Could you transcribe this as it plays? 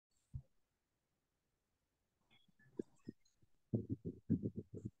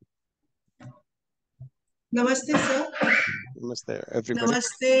Namaste, sir. Namaste, everybody.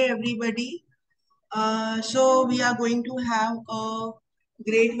 Namaste, everybody. So we are going to have a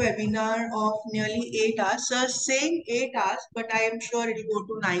great webinar of nearly 8 hours. Sir, saying 8 hours, but I am sure it will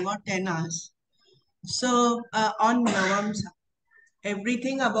go to 9 or 10 hours. So on Navamsa,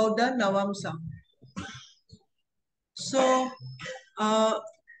 everything about the Navamsa. So uh,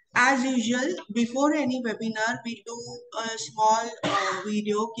 as usual, before any webinar, we do a small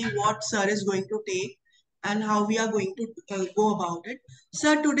video ki what sir is going to take and how we are going to go about it.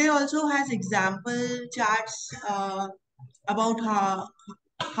 Sir today also has example charts about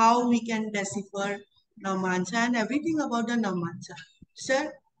how we can decipher Namansa and everything about the Namansa.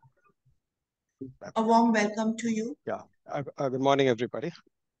 Sir, a warm welcome to you. Yeah, good morning, everybody.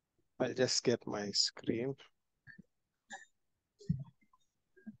 I'll just get my screen.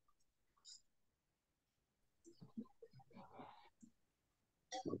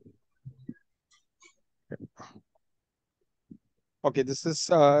 Okay, this is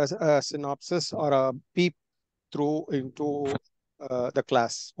a synopsis or a peep through into the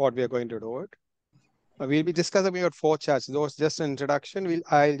class, what we are going to do it. We'll be discussing about 4 charts. Those just an introduction.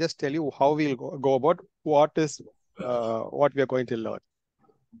 I'll just tell you how we'll go about what we are going to learn.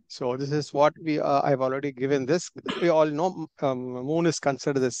 So this is what I've already given this. We all know moon is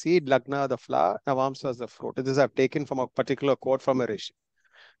considered the seed, lagna the flower, navamsa is the fruit. This I've taken from a particular quote from a rishi.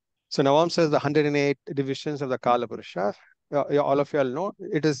 So Navamsa is the 108 divisions of the Kala Purusha. All of you all know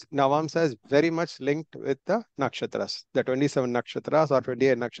it is Navamsa is very much linked with the nakshatras, the 27 nakshatras or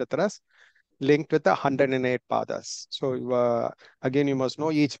 28 nakshatras linked with the 108 padas. So again, you must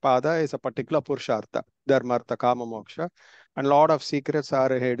know each pada is a particular purushartha, dharma, artha, kama, moksha, and a lot of secrets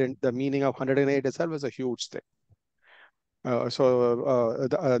are hidden. The meaning of 108 itself is a huge thing. The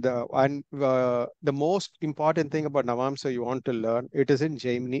most important thing about Navamsa you want to learn, it is in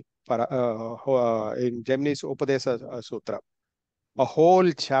Jaimini, in Jaimini's Upadesa Sutra. A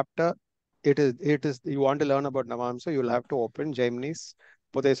whole chapter, it is you want to learn about Navamsa, you'll have to open Jaimini's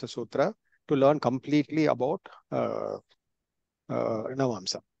Upadesa Sutra to learn completely about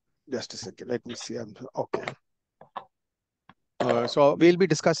Navamsa. Just a second, let me see. Okay. So we'll be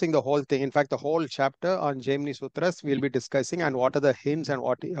discussing the whole thing. In fact, the whole chapter on Jaimini Sutras we'll be discussing and what are the hints and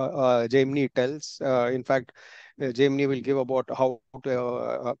what Jaimini tells. In fact, Jaimini will give about how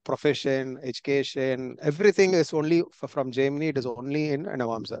to, profession, education, everything is only from Jaimini. It is only in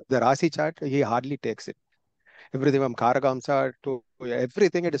Navamsa. The Rasi chart, he hardly takes it. Everything from Karagamsa to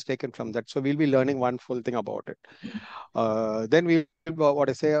everything it is taken from that. So we'll be learning one full thing about it. Then we what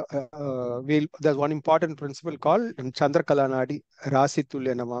I say, there's one important principle called Chandra Kalanadi, Rasi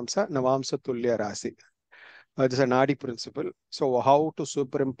Tulya Navamsa, Navamsa Tulya Rasi. This is a Nadi principle. So how to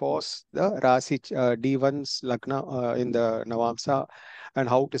superimpose the Rasi D1's Lagna in the Navamsa and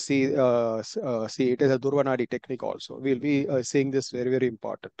how to see it as a Durvanadi technique also. We'll be seeing this very, very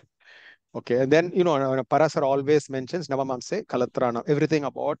important. Okay, and then Parasar always mentions Navamamse, Kalatrana, everything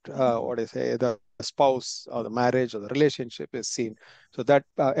about what I say, the spouse or the marriage or the relationship is seen. So that,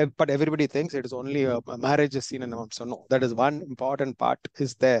 but everybody thinks it is only a marriage is seen in Navamsa. No, that is one important part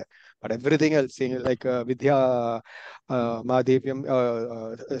is there, but everything else, like Vidya Mahadevyam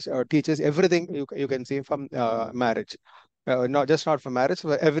teaches everything you can see from marriage, not from marriage,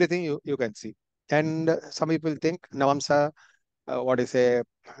 but everything you can see. And some people think Navamsa what I say,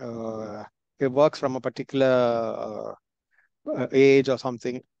 it works from a particular age or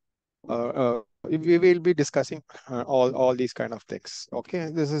something. We will be discussing all these kind of things. Okay,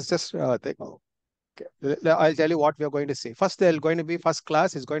 this is just a thing. Okay, I'll tell you what we are going to see. First, first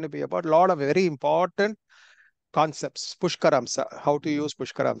class is going to be about a lot of very important concepts. Pushkaramsa, how to use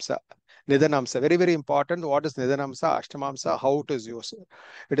Pushkaramsa. Nidhanamsa, very, very important. What is Nidhanamsa, Ashtamamsa, how it is used.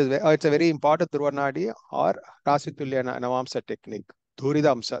 It's a very important Dhruvanadi or Rasitulya Navamsa technique.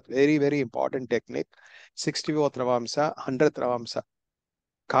 Dhuridamsa, very, very important technique. 64th Navamsa, 100th Navamsa.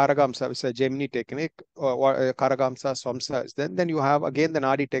 Karagamsa is a Gemini technique, Karagamsa, Swamsa. Then you have again the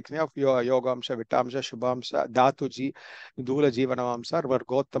Nadi technique of your Yogamsha, Vitamsha, Shubhamsha, Dhatuji, Dula Jivanamsa,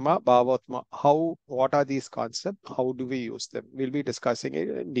 Vargotama, Bhavotma. What are these concepts? How do we use them? We'll be discussing it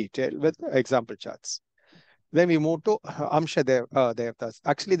in detail with example charts. Then we move to Amsha Devatas.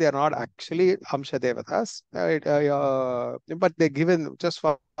 Actually, they are not actually Amsha Devatas, but they're given just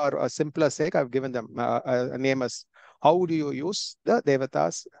for a simpler sake. I've given them a name as how do you use the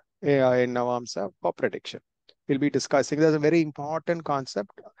Devatas in Navamsa for prediction. We'll be discussing. There's a very important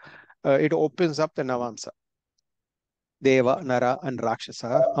concept. It opens up the Navamsa. Deva, Nara, and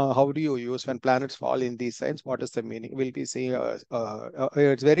Rakshasa. How do you use when planets fall in these signs? What is the meaning? We'll be seeing.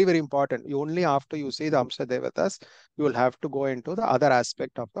 It's very, very important. Only after you see the Amsha Devatas, you will have to go into the other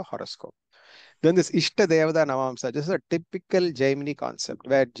aspect of the horoscope. Then this Ishta Devata Navamsa, this is a typical Jaimini concept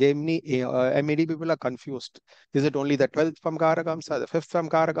where Jaimini, many people are confused. Is it only the 12th from Karakamsa, the 5th from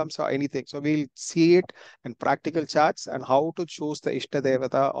Karakamsa, or anything? So we'll see it in practical charts and how to choose the Ishta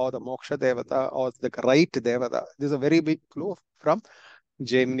Devata or the Moksha Devata or the right Devata. This is a very big clue from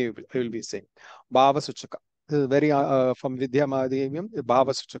Jaimini, we will be saying. Bhava Suchaka. This is very from Vigyavastunastrology.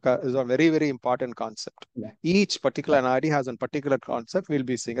 Bhava Suchaka is a very, very important concept. Each particular nadi has a particular concept. We'll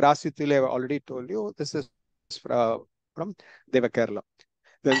be seeing. Rasi Tule, I already told you. This is from Deva Kerala.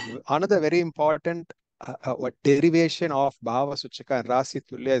 Then another very important derivation of Bhava Suchaka and Rasi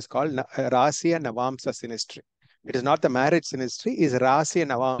Tulya is called Rasi and Navamsa synastry. It is not the marriage synastry, it is Rasi and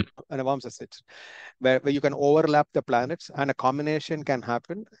Navamsa synastry, where you can overlap the planets and a combination can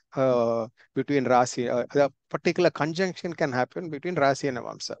happen between Rasi. The particular conjunction can happen between Rasi and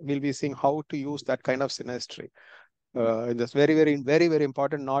Navamsa. We'll be seeing how to use that kind of synastry. In this very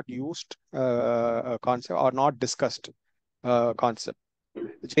important, not used concept or not discussed concept.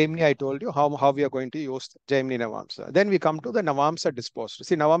 Jaimini, I told you how we are going to use Jaimini Navamsa. Then we come to the Navamsa disposter.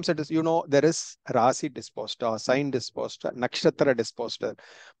 See, Navamsa, you know, there is Rasi disposter, sign disposter, Nakshatra disposter.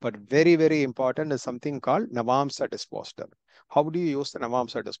 But very important is something called Navamsa disposter. How do you use the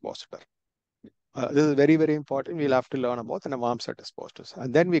Navamsa disposter? This is very important. We'll have to learn about the Navamsa dispositors.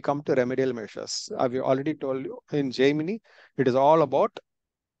 And then we come to remedial measures. I've already told you in Jaimini, it is all about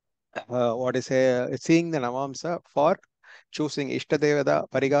seeing the Navamsa for choosing Ishta Devata,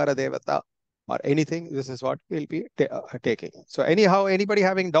 Parigara Devata, or anything. This is what we'll be taking. So anyhow, anybody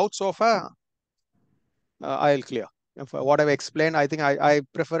having doubts so far, I'll clear. What I've explained, I think I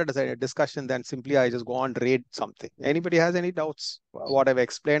prefer it as a discussion than simply I just go on read something. Anybody has any doubts what I've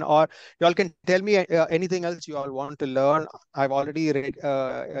explained, or you all can tell me anything else you all want to learn. I've already read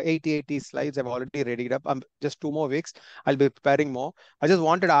 80 slides. I've already read it up. Just 2 more weeks. I'll be preparing more. I just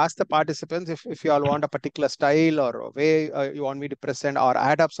wanted to ask the participants if you all want a particular style or a way you want me to present or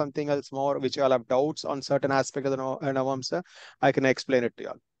add up something else more, which you all have doubts on certain aspect of the Navamsa. I can explain it to you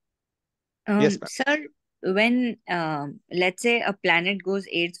all. Yes, ma'am. Sir, when let's say a planet goes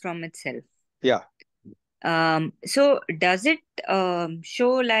eighth from itself, Yeah. So does it show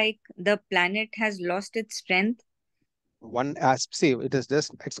like the planet has lost its strength? See,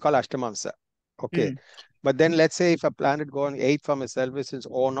 it's called Ashtamamsa. Okay. Mm. But then let's say if a planet going eighth from itself is its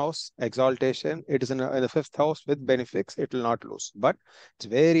own house, exaltation, it is in the 5th house with benefics, it will not lose. But it's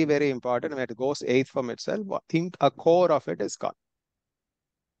very important when it goes eighth from itself, I think a core of it is gone.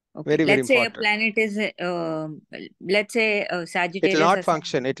 Okay. Very Let's say a important. planet is, let's say It will Sagittarius. not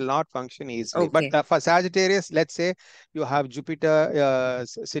function. It will not function easily. Okay. But for Sagittarius, let's say you have Jupiter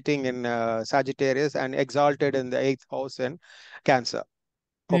sitting in Sagittarius and exalted in the 8th house in Cancer.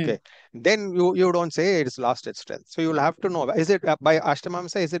 Okay, then you don't say it's lost its strength. So you'll have to know, is it by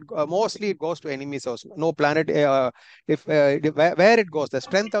Ashtamamsa, is it mostly it goes to enemy's house? No planet, where it goes, the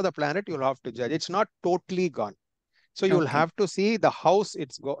strength of the planet, you'll have to judge. It's not totally gone. So you'll Okay. have to see the house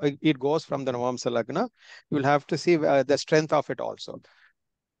it goes from the Navamsa Lagna. You'll have to see the strength of it also.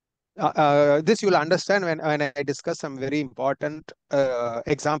 This you'll understand when I discuss some very important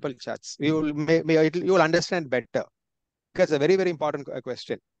example charts. You'll understand better because it's a very important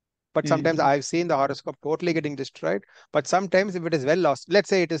question. But sometimes I've seen the horoscope totally getting destroyed. But sometimes if it is well lost, let's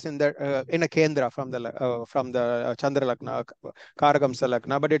say it is in a Kendra from the Chandra Lagna, Karagamsa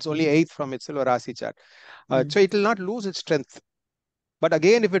Lagna, but it's only 8th from itself or Rasi chart. So it will not lose its strength. But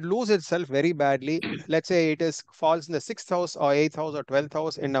again, if it loses itself very badly, let's say falls in the 6th house or 8th house or 12th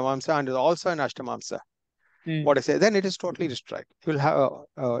house in Navamsa and is also in Ashtamamsa, what I say, then it is totally destroyed.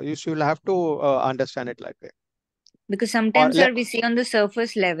 You should have to understand it like that. Because sometimes, sir, we see on the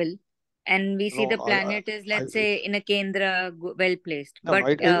surface level and we see the planet is, let's say, in a Kendra, well placed. No,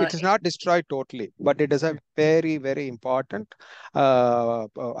 but it is not destroyed totally, but it is a very important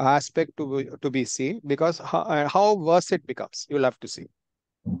aspect to be seen because how worse it becomes, you'll have to see.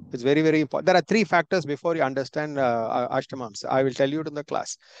 It's very important. There are 3 factors before you understand Ashtamams. I will tell you in the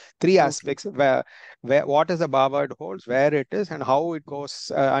class. 3 aspects where what is the Baba it holds, where it is, and how it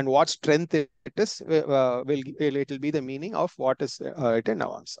goes, and what strength it is. It will be the meaning of what is it in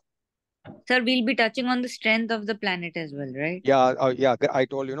Navamsa. Sir, we'll be touching on the strength of the planet as well, right? Yeah, I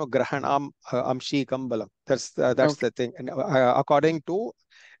told you, Grahanam Amshi Kambalam. That's the thing. And, according to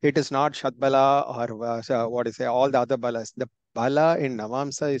it is not Shadbala or all the other balas. The bala in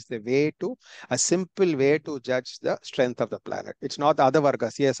Navamsa is a simple way to judge the strength of the planet. It's not the other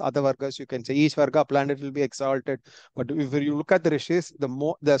vargas. Yes, other vargas you can say each varga planet will be exalted. But if you look at the rishis,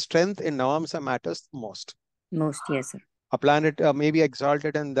 the strength in Navamsa matters most. Most, yes, sir. A planet may be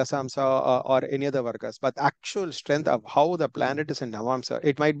exalted in Dasamsa or any other Vargas, but actual strength of how the planet is in Navamsa,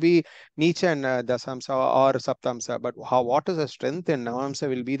 it might be Nietzsche and Dasamsa or Saptamsa, but what is the strength in Navamsa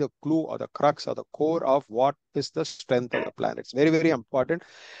will be the clue or the crux or the core of what is the strength of the planet. It's very, very important.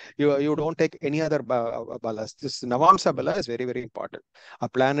 You don't take any other balas. This Navamsa bala is very, very important. A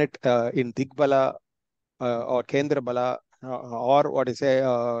planet in Digbala or Kendra Bala or what is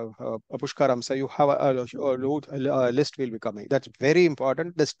Pushkaram. So you have a list will be coming. That's very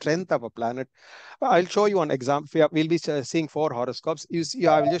important. The strength of a planet. I'll show you an example. We'll be seeing 4 horoscopes. You see,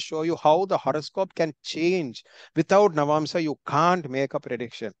 I will just show you how the horoscope can change. Without Navamsa, you can't make a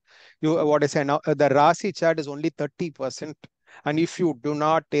prediction. What I say now, the Rasi chart is only 30%. And if you do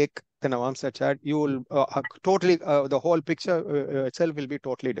not take the Navamsa chart, you will totally, the whole picture itself will be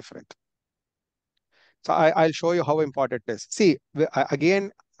totally different. So I'll show you how important it is. See, again,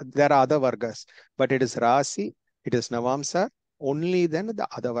 there are other Vargas, but it is Rasi, it is Navamsa, only then the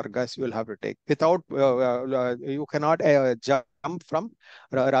other Vargas you will have to take. Without, you cannot jump from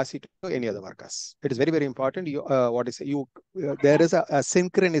Rasi to any other Vargas. It is very, very important. There is a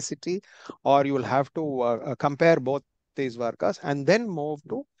synchronicity, or you will have to compare both these Vargas and then move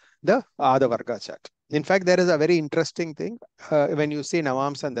to the other Varga chart. In fact, there is a very interesting thing when you see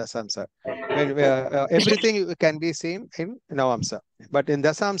Navamsa and Dasamsa. When everything can be seen in Navamsa, but in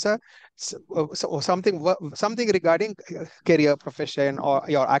Dasamsa, something regarding career, profession, or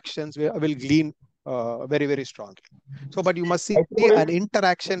your actions will glean very, very strongly. So, but you must see an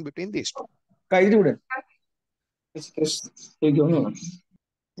interaction between these two.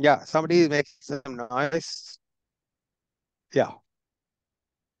 Yeah, somebody is making some noise. Yeah.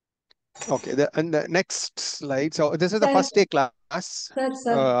 Okay, and the next slide. So this is the Sir, first day class.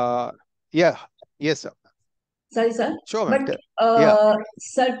 sir. Yeah, yes, sir. Sorry, sir. Sure, But ma'am. Yeah.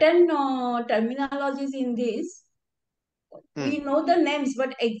 certain terminologies in this, we know the names,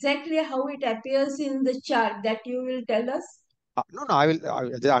 but exactly how it appears in the chart that you will tell us. No,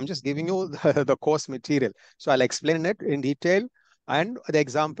 I'm just giving you the course material. So I'll explain it in detail and the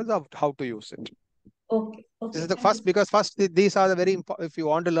examples of how to use it. Okay. This is the first, because first these are the very important. If you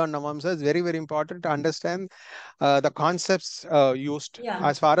want to learn Navamsa, it's very, very important to understand the concepts used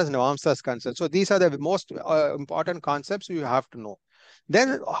as far as Navamsa is concerned. So these are the most important concepts you have to know.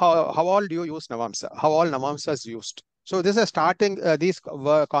 Then how all do you use Navamsa? How all Navamsa is used? So this is starting, these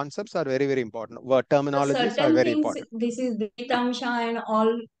concepts are very, very important. Word terminologies are very important. This is Duritamsha and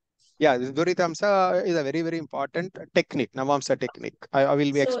all. Yeah, this Duritamsa is a very, very important technique, Navamsa technique. I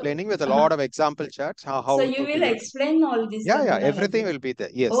will be explaining with a lot of example charts how so you will explain all this. Yeah, everything will be there.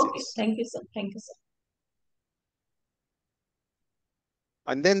 Yes, okay, yes. Thank you, sir. Thank you, sir.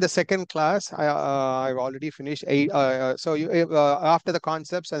 And then the second class, I've already finished. So after the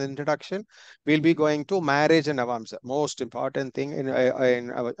concepts and introduction, we'll be going to marriage and Navamsa. Most important thing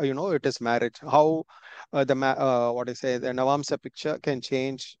it is marriage. How the Navamsa picture can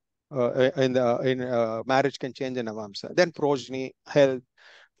change in marriage can change in Navamsa. Then progeny, health,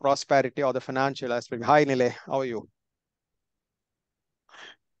 prosperity, or the financial aspect. Hi, Nile, how are you?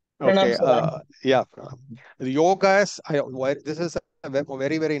 Okay. Yeah. The yogas. This is a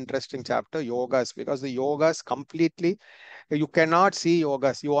very, very interesting chapter. Yogas, because the yogas completely, you cannot see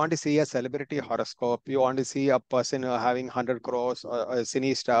yogas. You want to see a celebrity horoscope. You want to see a person having 100 crores, a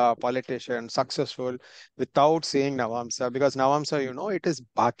cine star, politician, successful, without seeing Navamsa. Because Navamsa, it is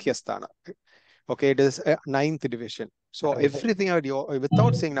Bhakyasthana. Okay, it is a 9th division. So everything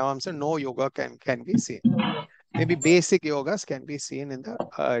without seeing Navamsa, no yoga can be seen. Maybe basic yogas can be seen in the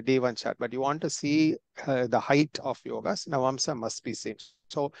D1 chart, but you want to see the height of yogas, Navamsa must be seen.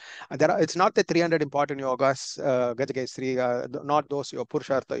 So it's not the 300 important yogas, not those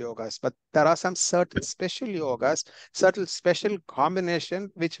Purushartha yogas, but there are some certain special yogas, certain special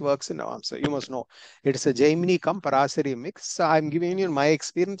combination which works in Navamsa. You must know it's a Jaimini cum Parasari mix. So I'm giving you my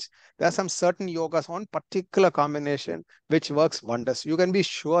experience. There are some certain yogas on particular combination which works wonders. You can be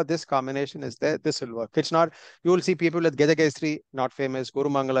sure this combination is there. This will work. It's not. You will see people with Gajagayasri, not famous, Guru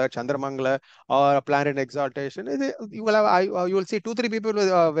Mangala, Chandramangala, or a planet exaltation. You will see 2-3 people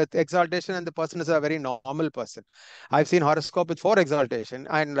with exaltation, and the person is a very normal person. I've seen horoscope with 4 exaltation,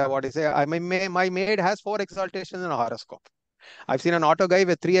 and my maid has 4 exaltations in a horoscope. I've seen an auto guy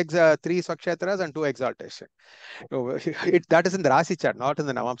with 3 swakshetras and 2 exaltation. That is in the Rasi chart, not in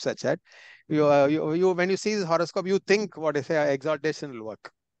the Navamsa chart. When you see this horoscope, you think exaltation will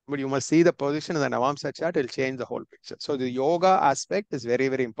work. But you must see the position in the Navamsa chart, it will change the whole picture. So the yoga aspect is very,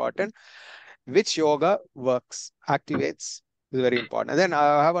 very important. Which yoga works, activates is very important. And then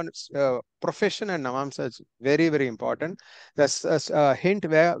I have a profession and Navamsa is very, very important. That's a hint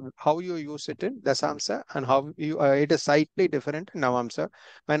where how you use it in Dasamsa and how you it is slightly different in Navamsa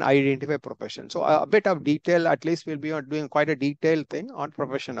when identify profession. So a bit of detail, at least we'll be doing quite a detailed thing on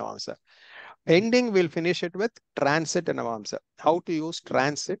profession Navamsa. Ending, we'll finish it with transit and Navamsa. How to use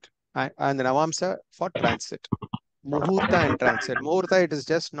transit and the Navamsa for transit. Muhurta and transit. Muhurta, it is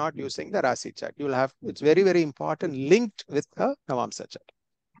just not using the Rasi chart. You'll have, it's very, very important, linked with the Navamsa chart.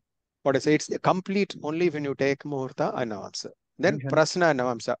 What I say, it's complete only when you take Muhurta and Navamsa. Then Prasna and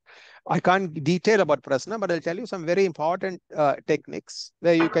Navamsa. I can't detail about Prasna, but I'll tell you some very important techniques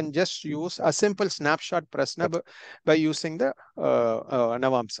where you can just use a simple snapshot Prasna by using the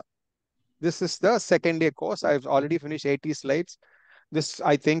Navamsa. This is the second day course. I've already finished 80 slides. This,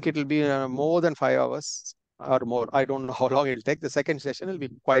 I think it will be more than 5 hours or more. I don't know how long it'll take. The second session will be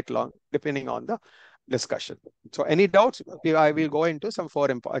quite long, depending on the discussion. So any doubts, I will go into some four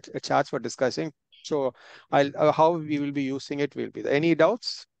charts for discussing. So how we will be using it will be there. Any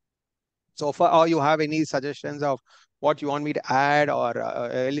doubts so far, or you have any suggestions of what you want me to add or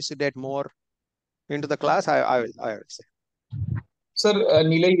elucidate more into the class? I will say. Sir,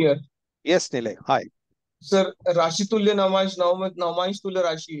 Nilay here. Yes, Nilay. Hi. Sir, Rashi Tulya Namansh Tulya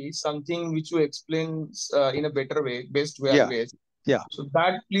Rashi is something which you explain in a better way, best way always. Yeah. So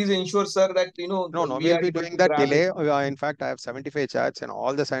that please ensure, sir, that No, we'll be doing that delay. In fact, I have 75 charts and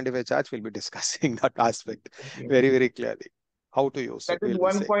all the 75 charts will be discussing that aspect very, very clearly. How to use that it. That is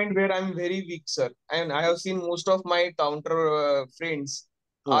one point where I'm very weak, sir. And I have seen most of my counter friends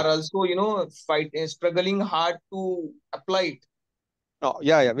are also, struggling hard to apply it. No,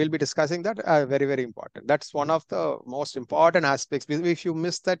 yeah, we'll be discussing that. Very, very important. That's one of the most important aspects. If you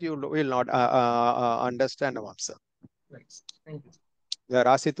miss that, you will not understand Navamsa. Right. Thank you. The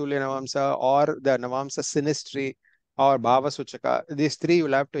Rasi Tulya Navamsa or the Navamsa Sinistry or Bhava Suchaka, these three you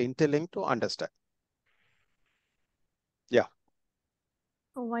will have to interlink to understand. Yeah.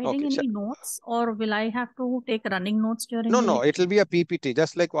 Providing any notes, or will I have to take running notes during the No, it will be a PPT,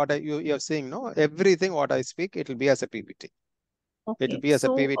 just like what you're saying, no? Everything what I speak, it will be as a PPT. Okay. It will be as a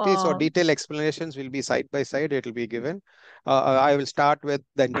PPT. So detailed explanations will be side by side. It will be given. I will start with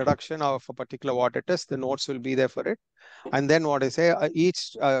the introduction of a particular what it is. The notes will be there for it. And then what I say,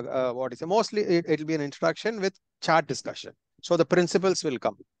 mostly it will be an introduction with chart discussion. So the principles will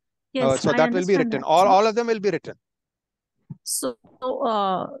come. Yes, so that will be written. All of them will be written. So you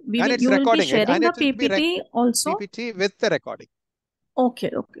will be sharing the PPT also? PPT with the recording.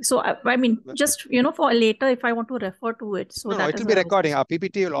 Okay. So I mean, just for later, if I want to refer to it, so it will be recording. Our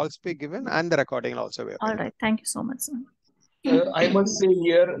PPT will also be given, and the recording will also be available. All right. Thank you so much, sir. I must say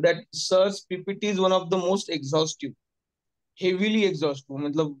here that Sir's PPT is one of the most exhaustive, heavily exhaustive.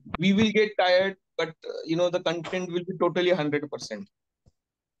 We will get tired, but the content will be totally 100%.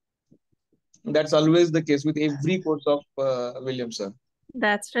 That's always the case with every course of William Sir.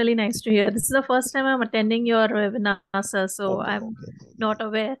 That's really nice to hear. This is the first time I'm attending your webinar, sir, so I'm not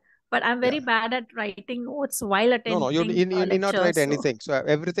aware. But I'm very bad at writing notes while attending. No, you need not write anything. So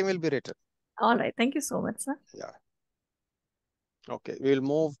everything will be written. All right. Thank you so much, sir. Yeah. Okay, we will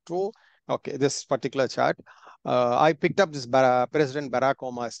move to this particular chart. I picked up this President Barack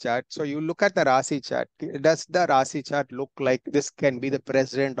Obama's chart. So you look at the Rasi chart. Does the Rasi chart look like this can be the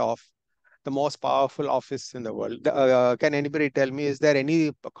president of the most powerful office in the world? Can anybody tell me, is there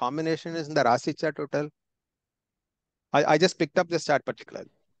any combination in the Rasi chart to tell? I just picked up this chart particularly.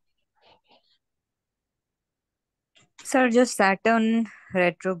 Sir, just Saturn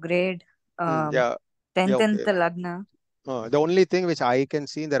retrograde, 10th and the Lagna. The only thing which I can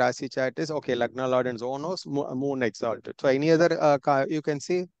see in the Rasi chart is, Lagna Lord and Zonos, Moon exalted. So any other, you can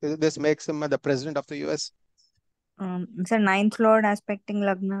see, this makes him the president of the US. Sir, 9th Lord aspecting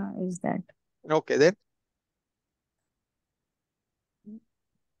Lagna, is that? Okay, then.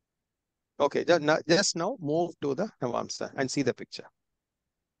 Okay, just now move to the Navamsa and see the picture.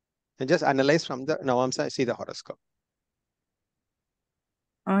 And just analyze from the Navamsa, see the horoscope.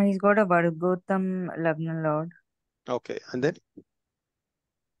 He's got a Vargotam Lagna Lord. Okay, and then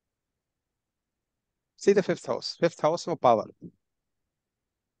see the fifth house of power.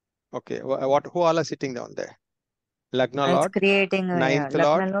 Okay, who all are sitting down there? Lagna Lord, creating ninth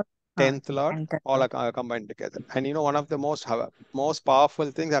Lord, 10th Lord, all are combined together. And one of the most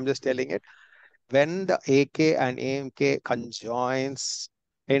powerful things, I'm just telling it, when the AK and AMK conjoins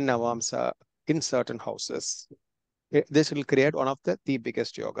in Navamsa in certain houses, this will create one of the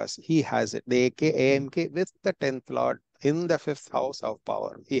biggest yogas. He has it. The AK, AMK with the 10th Lord in the 5th house of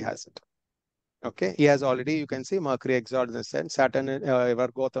power. He has it. Okay, he has already, you can see Mercury exalted in the sense, Saturn,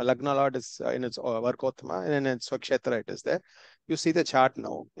 Vargotama, Lagna Lord is in its Vargotama, and in Swakshetra it is there. You see the chart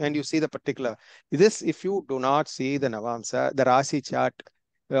now, and you see the particular. This, if you do not see the Navamsa, the Rasi chart,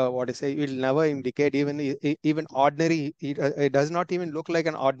 what I say, it will never indicate even ordinary. It does not even look like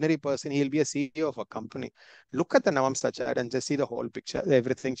an ordinary person. He'll be a CEO of a company. Look at the Navamsa chart and just see the whole picture.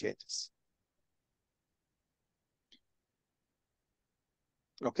 Everything changes.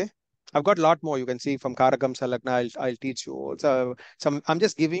 Okay. I've got a lot more. You can see from Karakam Salagna. I'll teach you. So I'm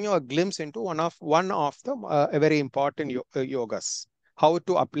just giving you a glimpse into one of the very important yogas. How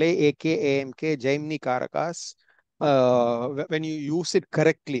to apply AMK Jaimni Karakas when you use it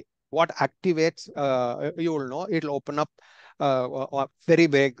correctly. What activates? You will know. It'll open up very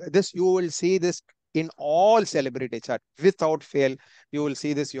big. This you will see this in all celebrity chart without fail. You will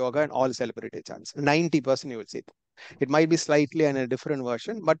see this yoga in all celebrity charts. 90% you will see it. It might be slightly in a different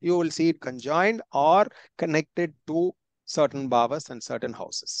version, but you will see it conjoined or connected to certain bhavas and certain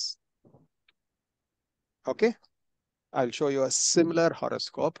houses. Okay, I'll show you a similar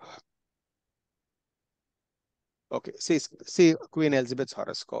horoscope. Okay, see Queen Elizabeth's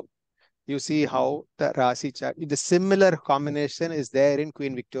horoscope. You see how the Rasi chart, the similar combination is there in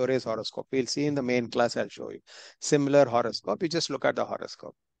Queen Victoria's horoscope. We'll see in the main class, I'll show you. Similar horoscope, you just look at the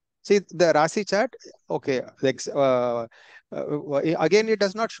horoscope. See the Rasi chart, okay, again, it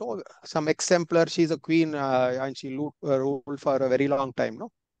does not show some exemplar. She's a queen and she ruled for a very long time,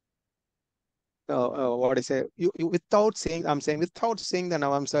 no? What I say, you without saying, I'm saying without seeing the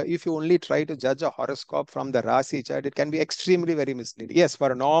Navamsa, if you only try to judge a horoscope from the Rasi chart, it can be extremely very misleading. Yes,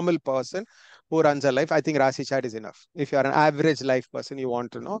 for a normal person who runs a life, I think Rasi chart is enough. If you are an average life person, you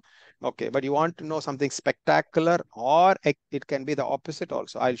want to know, okay, but you want to know something spectacular, or it can be the opposite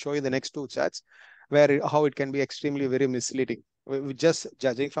also. I'll show you the next two charts where how it can be extremely very misleading. We're just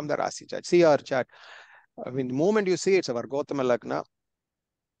judging from the Rasi chart. See our chart. I mean, the moment you see it's our Gautama Lagna,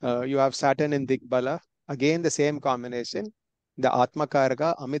 you have Saturn in Digbala. Again, the same combination. The Atma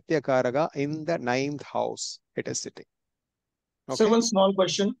Karaga, Amitya Karaga in the 9th house. It is sitting. Okay. Sir, one small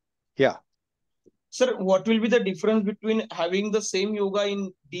question. Yeah. Sir, what will be the difference between having the same yoga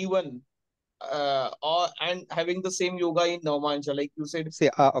in D1 and having the same yoga in Navamsa, like you said? See,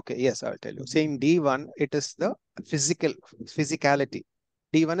 okay, yes, I'll tell you. See, in D1, it is the physicality.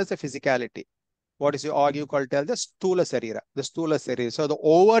 D1 is the physicality. What is you call tell the stula sarira, the stula sarira. So the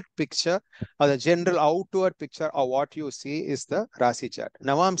overt picture or the general outward picture of what you see is the Rasi chart.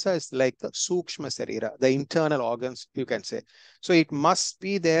 Navamsa is like the sukshma sarira, the internal organs, you can say. So it must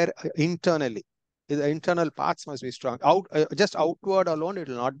be there internally. The internal parts must be strong. Just outward alone, it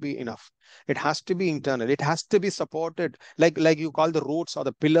will not be enough. It has to be internal. It has to be supported, like you call the roots or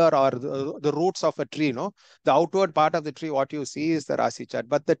the pillar or the roots of a tree. No, the outward part of the tree, what you see is the Rasi chart.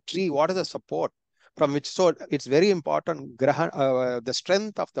 But the tree, what is the support? From which, so it's very important. The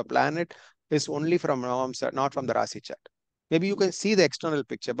strength of the planet is only from Navamsa, not from the Rasi chart. Maybe you can see the external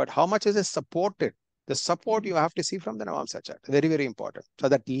picture, but how much is it supported? The support you have to see from the Navamsa chart. Very, very important. So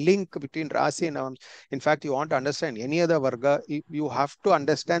that link between Rasi and Navamsa. In fact, you want to understand any other Varga, you have to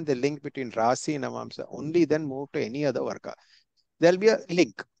understand the link between Rasi and Navamsa. Only then move to any other Varga. There'll be a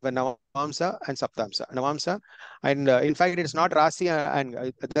link with Navamsa and Saptamsa. Navamsa, and in fact, it's not Rasi, and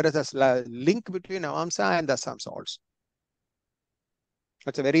there is a link between Navamsa and Dasamsa also.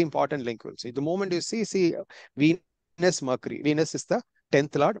 That's a very important link. We'll see. The moment you see Venus, Mercury. Venus is the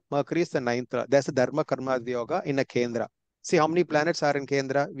 10th lord, Mercury is the 9th lord. There's a Dharma Karma Yoga in a Kendra. See how many planets are in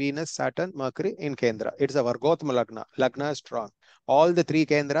Kendra? Venus, Saturn, Mercury in Kendra. It's a Vargotama Lagna. Lagna is strong. All the 3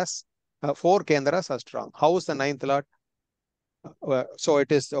 Kendras, 4 Kendras are strong. How is the 9th lord? So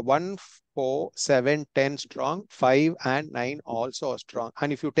it is 1, 4, 7, 10 strong, 5 and 9 also strong.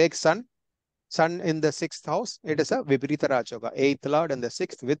 And if you take Sun in the 6th house, it is a Viparita Rajoga, 8th lord in the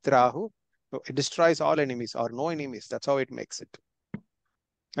 6th with Rahu. So it destroys all enemies or no enemies. That's how it makes it.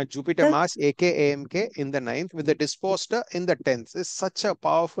 And Jupiter Mars, AMK in the 9th with the disposter in the 10th. It's such a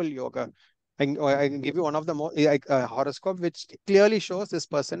powerful yoga. I can give you one of the more horoscope which clearly shows this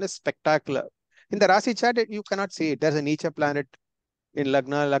person is spectacular. In the Rasi chart, you cannot see it. There's a Nietzsche planet in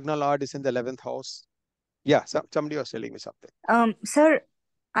Lagna. Lagna Lord is in the 11th house. Yeah, somebody was telling me something. Sir,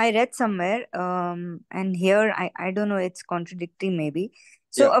 I read somewhere, and here I don't know, it's contradicting maybe.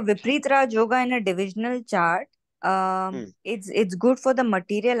 So a Viprit Raj Yoga in a divisional chart, it's good for the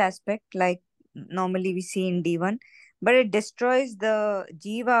material aspect, like normally we see in D1, but it destroys the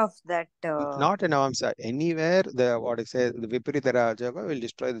jiva of that. Not in Navamsa. Anywhere the Viparita Raj Yoga will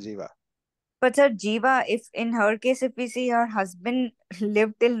destroy the jiva. But sir, jiva, if in her case, if we see her husband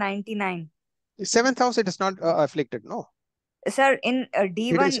lived till 99. 7th house, it is not afflicted, no. Sir, in It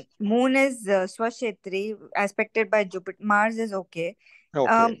is D1, Moon is Swashetri, aspected by Jupiter. Mars is okay.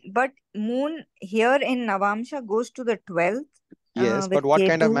 okay. But Moon here in Navamsha goes to the 12th Yes, with but what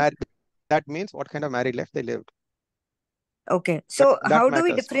kind of Ketu. marriage? That means what kind of married life they lived. Okay. So That how do we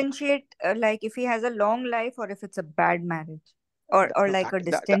matters. differentiate like if he has a long life or if it's a bad marriage or No, like a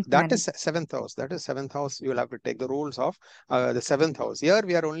that distant marriage? is seventh house. That is seventh house. You will have to take the rules of the seventh house. Here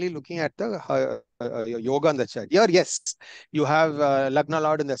we are only looking at the yoga and the chart. Here, yes, you have Lagna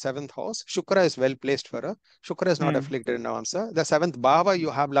Lord in the seventh house. Shukra is well placed for her. Shukra is not Hmm. afflicted in Navamsa. The seventh Bhava, you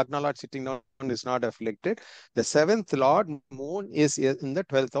have Lagna Lord sitting down, is not afflicted. The seventh Lord, Moon, is in the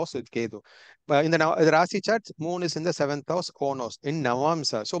 12th house with Ketu. In the Rasi chart, Moon is in the seventh house, own house in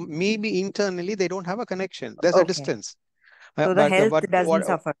Navamsa. So maybe internally they don't have a connection. There's a Okay. distance. So the health But doesn't what?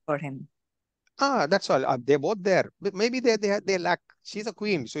 suffer for him. That's all. They're both there. But maybe they lack. She's a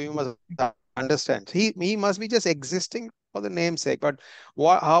queen, so you must understand. He must be just existing for the namesake. But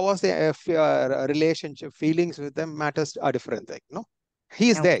how was the relationship, feelings with them matters are different thing. No, he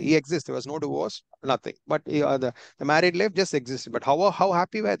is there. Okay. He exists. There was no divorce, nothing. But the married life just existed. But how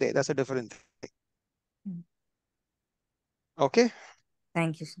happy were they? That's a different thing. Okay.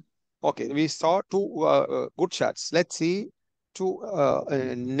 Thank you, sir. Okay. We saw two good charts. Let's see two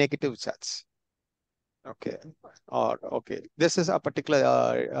negative charts. Okay. Or okay. This is a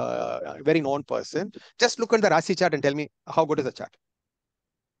particular very known person. Just look at the Rasi chart and tell me how good is the chart.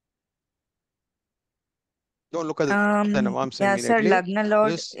 Don't look at the Navamsa Yeah, sir, immediately. Lagna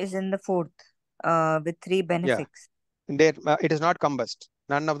Lord Just is in the 4th with 3 yeah. benefics. It is not combust.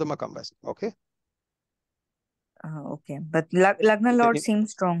 None of them are combust. Okay. Okay, but Lagna Lord In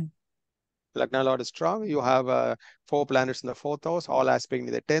seems strong. Lagna Lord is strong. You have 4 planets in the 4th house, all aspect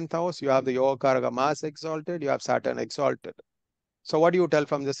in the 10th house. You have the Yoga Karaka Mars exalted. You have Saturn exalted. So what do you tell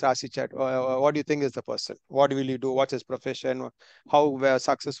from this Rasi chart? What do you think is the person? What will he do? What's his profession? How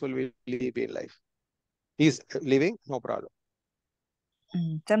successful will he be in life? He's living, no problem.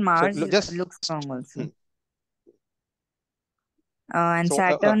 Sir, So Mars just looks strong also. hmm. And So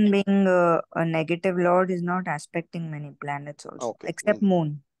Saturn being a negative lord is not aspecting many planets also, okay. except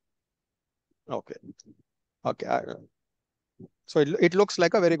Moon. Okay. Okay. So it looks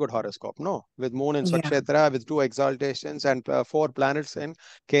like a very good horoscope, no? With Moon in Yeah. Swakshetra, with 2 exaltations and 4 planets in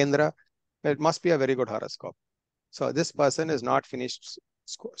Kendra. It must be a very good horoscope. So this person is not finished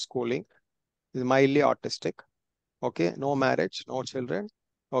schooling, is mildly autistic. Okay. No marriage, no children.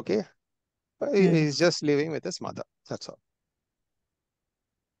 Okay. He's just living with his mother. That's all.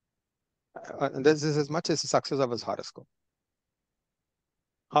 This is as much as the success of his horoscope.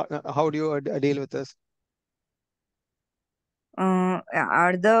 How do you deal with this?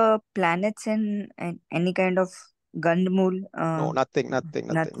 Are the planets in any kind of Gandmul? No, nothing.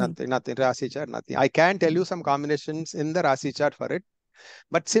 Rasi chart, nothing. I can tell you some combinations in the Rasi chart for it,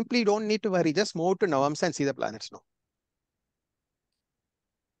 but simply don't need to worry. Just move to Navamsa and see the planets now.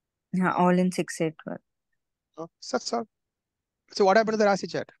 Yeah, all in 6-8. No, that's all. So what happened to the Rasi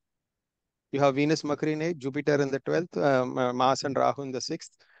chart? You have Venus, Mercury in 8th, Jupiter in the 12th, Mars and Rahu in the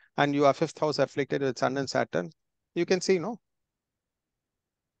 6th, and you are 5th house afflicted with Sun and Saturn. You can see, no?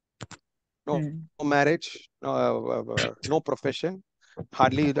 No marriage, no profession,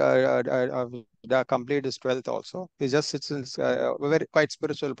 hardly the complete his 12th also. He just sits in a very quite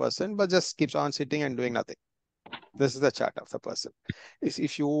spiritual person, but just keeps on sitting and doing nothing. This is the chart of the person.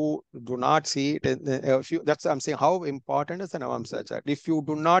 If you do not see it, that's I'm saying how important is the Navamsa chart. If you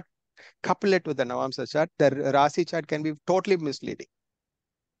do not couple it with the Navamsa chart, the Rasi chart can be totally misleading.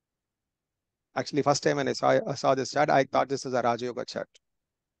 Actually, first time when I saw this chart, I thought this is a Raja Yoga chart.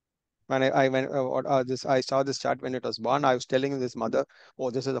 When I saw this chart when it was born, I was telling this mother,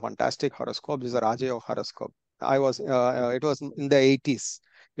 "Oh, this is a fantastic horoscope. This is a Raja Yoga horoscope." It was in the 80s.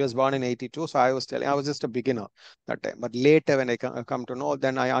 He was born in 82, so I was telling, I was just a beginner that time. But later, when I come to know,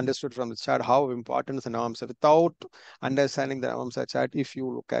 then I understood from the chart how important is the Navamsa. Without understanding the Navamsa chart, if you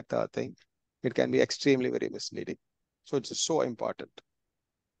look at the thing, it can be extremely very misleading. So it's so important.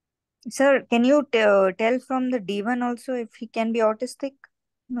 Sir, can you tell from the D1 also if he can be autistic?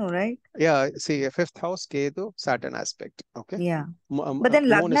 No, right? Yeah, see, 5th house, Ketu, Saturn aspect. Okay. Yeah. But then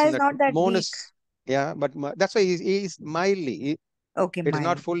Moon is Lagna in is that. not that Moon weak. is, yeah, but that's why he's mildly. Okay, It is not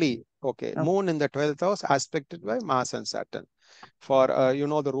mild. fully. Okay. Okay. Moon in the 12th house, aspected by Mars and Saturn. For,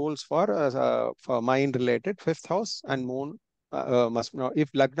 the rules for mind related, 5th house and Moon must know. If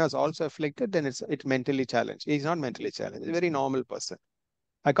Lagna is also afflicted, then it's mentally challenged. He's not mentally challenged. He's a very normal person.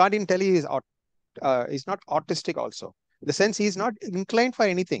 I can't even tell you he's not autistic also. In the sense he's not inclined for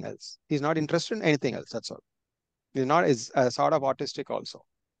anything else. He's not interested in anything else. That's all. He's not is sort of autistic also.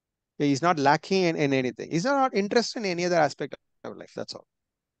 He's not lacking in anything. He's not interested in any other aspect of life. That's all.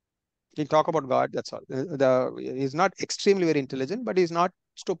 He'll talk about God. That's all. He's not extremely very intelligent, but he's not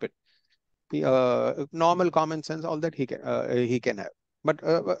stupid. Normal common sense, all that he can have. But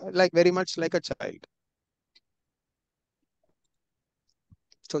like very much like a child.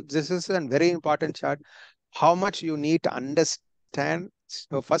 So this is a very important chart. How much you need to understand.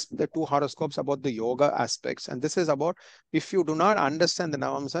 So first, the two horoscopes about the yoga aspects. And this is about, if you do not understand the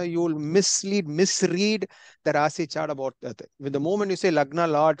Navamsa, you will misread the Rasi chart about that. With the moment you say Lagna,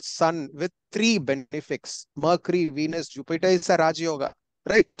 Lord, Sun, with 3 benefics, Mercury, Venus, Jupiter is a Raj Yoga,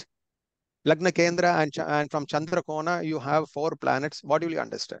 right? Lagna Kendra and from Chandra Kona, you have 4 planets. What will you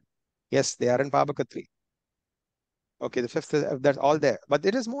understand? Yes, they are in Pabaka 3. Okay, the 5th, that's all there. But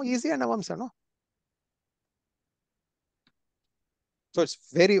it is more easy and Navamsa, no? So it's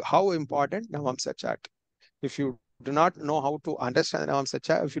very, how important Navamsa chart. If you do not know how to understand the Navamsa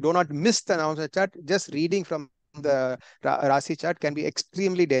chart, if you do not miss the Navamsa chart, just reading from the Rasi chart can be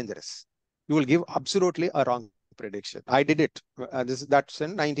extremely dangerous. You will give absolutely a wrong prediction. I did it. That's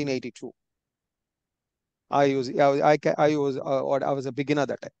in 1982. I was a beginner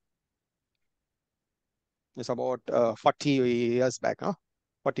that time. It's about 40 years back, huh?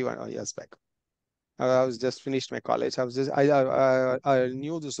 41 years back. I was just finished my college. I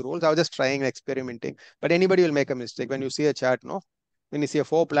knew these rules. I was just trying and experimenting. But anybody will make a mistake. When you see a chart, no? When you see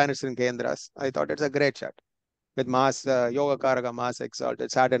 4 planets in Kendras, I thought it's a great chart. With Mars, Yoga Karaka, Mars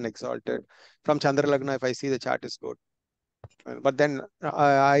exalted, Saturn exalted. From Chandra Lagna, if I see the chart is good. But then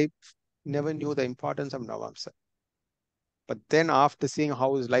I never knew the importance of Navamsa. But then after seeing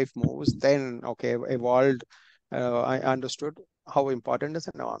how his life moves, then, okay, evolved, I understood how important is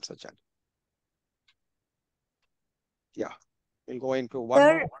a Navamsa chart. Yeah. We'll go into one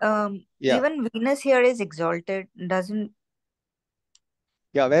Sir, more. Yeah. even Venus here is exalted, doesn't...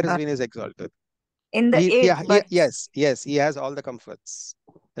 Yeah, where is Venus exalted? In the 8th, but... Yes, he has all the comforts.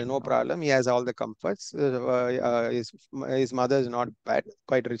 There's no problem. He has all the comforts. His mother is not bad,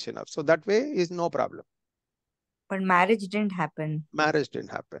 quite rich enough. So that way is no problem. But marriage didn't happen. Marriage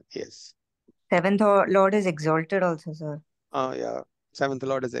didn't happen, yes. 7th Lord is exalted also, sir. Yeah, 7th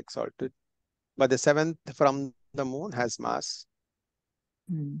Lord is exalted. But the 7th from the moon has Mars.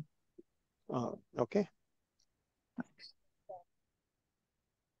 Okay.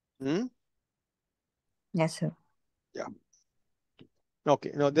 Yes, sir. Yeah.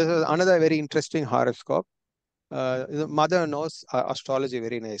 Okay. Now, this is another very interesting horoscope. The mother knows astrology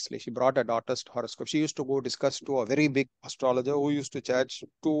very nicely. She brought her daughter's horoscope. She used to go discuss to a very big astrologer who used to charge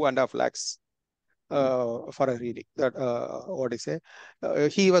 2.5 lakhs for a reading. That what do you say?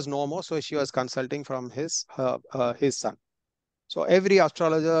 He was no more, so she was consulting from his son. So every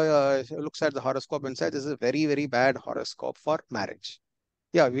astrologer looks at the horoscope and says this is a very, very bad horoscope for marriage.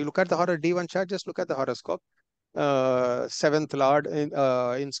 Yeah, we look at the D1 chart. Just look at the horoscope. 7th Lord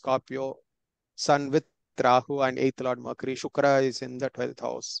in Scorpio, Sun with Rahu and 8th Lord Mercury. Shukra is in the 12th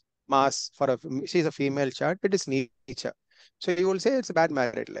house. Mars, she's a female chart, it is nature. So you will say it's a bad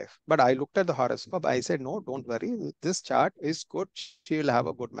married life. But I looked at the horoscope. I said, no, don't worry. This chart is good. She will have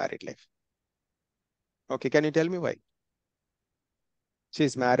a good married life. Okay, can you tell me why?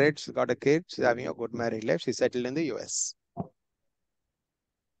 She's married, she's got a kid, she's having a good married life. She's settled in the US.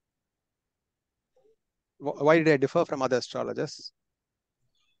 Why did I differ from other astrologers?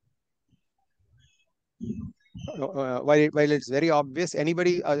 While it's very obvious,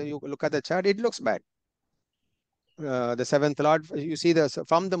 anybody, you look at the chart, it looks bad. The 7th Lord, you see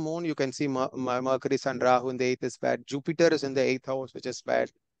from the moon, you can see Mercury, Sun, Rahu in the 8th is bad. Jupiter is in the 8th house, which is bad.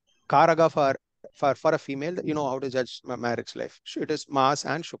 Karaga for a female, you know how to judge marriage life. It is Mars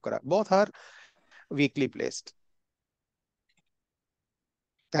and Shukra. Both are weakly placed.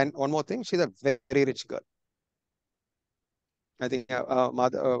 And one more thing, she's a very rich girl. I think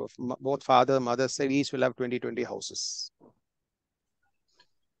both father and mother said each will have 20 houses.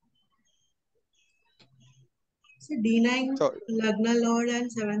 So D9, Lagna Lord and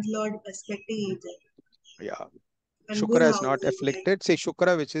 7th Lord respecting each other. Yeah. Shukra is not afflicted. See,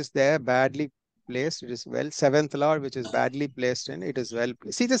 Shukra, which is there badly placed, it is well. 7th Lord, which is badly placed in, it is well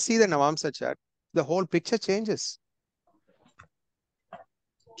placed. Just see the Navamsa chart. The whole picture changes.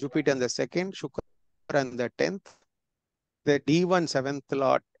 Jupiter in the 2nd, Shukra in the 10th. The D1 7th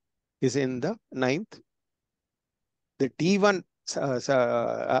Lord is in the 9th. The D1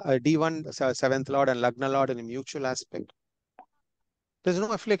 D1 7th Lord and Lagna Lord in a mutual aspect. There's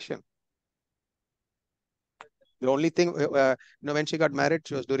no affliction. The only thing, when she got married,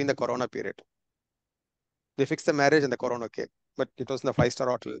 she was during the Corona period. They fixed the marriage and the Corona came. But it was in the 5-star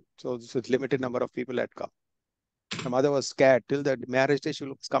hotel. So limited number of people had come. My mother was scared till the marriage day. She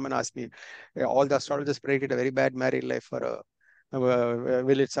will come and ask me, all the astrologers predicted a very bad married life for her.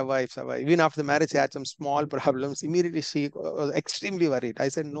 Will it survive? Survive? Even after the marriage, she had some small problems. Immediately, she was extremely worried. I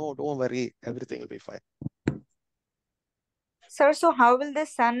said, no, don't worry. Everything will be fine. Sir, so how will the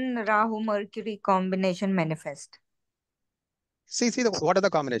Sun Rahu Mercury combination manifest? See, what are the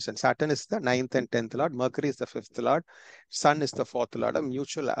combinations? Saturn is the 9th and 10th lord. Mercury is the 5th lord. Sun is the 4th lord. A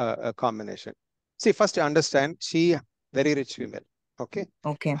mutual combination. See, first you understand, she very rich female. Okay.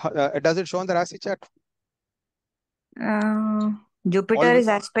 Okay. Does it show on the Rasi chart? Jupiter is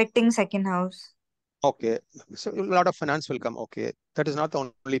aspecting second house. Okay. So a lot of finance will come. Okay. That is not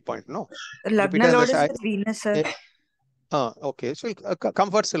the only point. No. Lagna Lord is with Venus, sir. Okay. So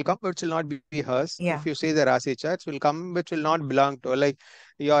comforts will come, which will not be hers. Yeah. If you see the Rasi charts, will come, which will not belong to her. Like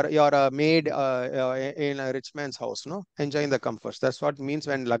you're a maid in a rich man's house, no? Enjoying the comforts. That's what it means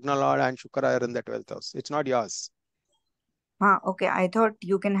when Lagna Lord and Shukra are in the 12th house. It's not yours. Okay. I thought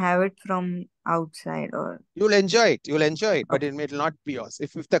you can have it from outside or... You'll enjoy it. You'll enjoy it, but it will not be yours.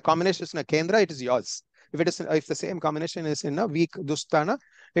 If the combination is in a Kendra, it is yours. If the same combination is in a weak Dusthana,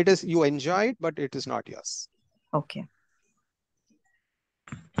 it is you enjoy it, but it is not yours. Okay.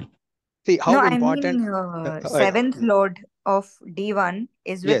 See how important. I mean, seventh lord of D1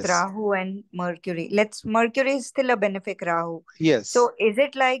 is with yes. Rahu and Mercury. Mercury is still a benefic Rahu. Yes. So is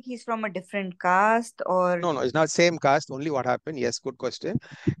it like he's from a different caste or? No, it's not same caste. Only what happened. Yes, good question.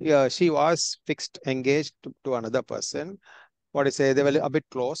 Yeah, she was fixed, engaged to another person. What I say, they were a bit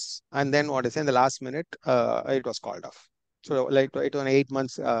close, and then what I say in the last minute, it was called off. So like it was an 8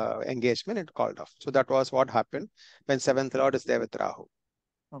 months engagement, it called off. So that was what happened when seventh lord is there with Rahu.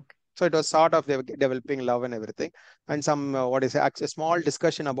 Okay. So it was sort of developing love and everything, and some what is a small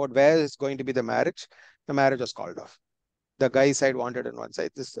discussion about where is going to be the marriage. The marriage was called off. The guy side wanted on one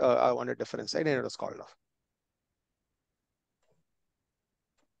side, this I wanted different side, and it was called off.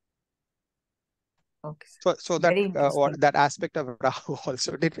 Okay. So that that aspect of Rahu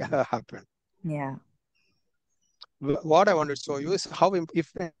also did happen. Yeah. What I want to show you is how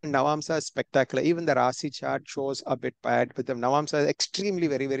if Navamsa is spectacular, even the Rasi chart shows a bit bad, but the Navamsa is extremely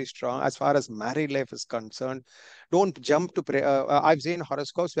very, very strong as far as married life is concerned. Don't jump to I've seen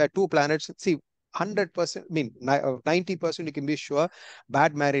horoscopes where two planets, see, 100%, I mean, 90% you can be sure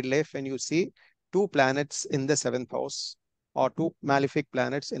bad married life when you see two planets in the 7th house or two malefic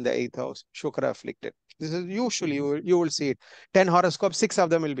planets in the 8th house, Shukra afflicted. This is usually you will see it. 10 horoscopes, 6 of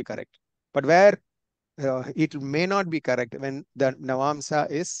them will be correct. But where it may not be correct when the Navamsa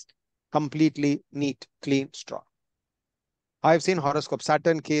is completely neat, clean, strong. I've seen horoscope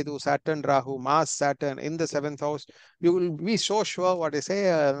Saturn Ketu, Saturn Rahu, Mars Saturn in the 7th house. You will be so sure what I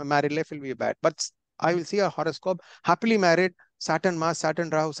say, married life will be bad. But I will see a horoscope happily married, Saturn Mars,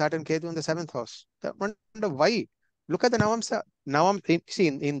 Saturn Rahu, Saturn Ketu in the 7th house. I wonder why. Look at the Navamsa. See,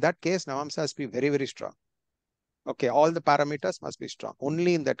 in that case, Navamsa has to be very, very strong. Okay, all the parameters must be strong.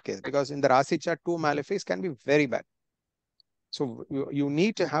 Only in that case, because in the Rasi chart, two malefics can be very bad. So you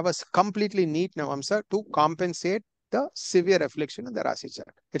need to have a completely neat Navamsa to compensate the severe affliction in the Rasi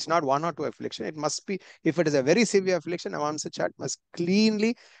chart. It's not one or two affliction. It must be, if it is a very severe affliction, Navamsa chart must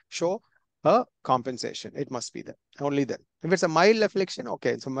cleanly show a compensation. It must be there. Only then. If it's a mild affliction,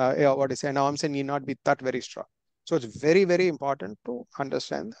 okay. So what I say, Navamsa need not be that very strong. So it's very, very important to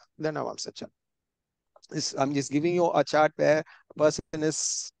understand the Navamsa chart. I'm just giving you a chart where a person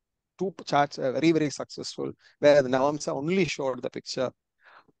is two charts very, very successful, where the Navamsa only showed the picture.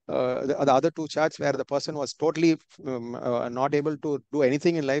 The other two charts where the person was totally not able to do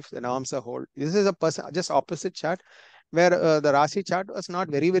anything in life, the Navamsa hold. This is a person just opposite chart where the Rasi chart was not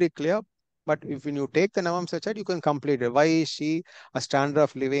very, very clear. But if when you take the Navamsa chart, you can complete it. Why is she a standard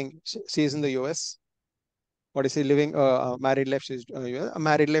of living? She is in the US. What is he living? Married life. She's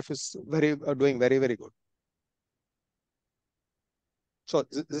married life is doing very, very good. So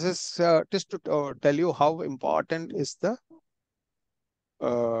this is just to tell you how important is the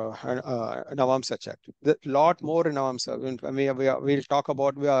Navamsa chart. A lot more in Navamsa. We'll talk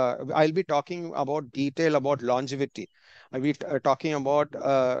about. I'll be talking about detail about longevity. I'll be talking about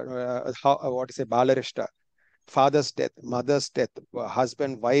what is a Balarishta, father's death, mother's death,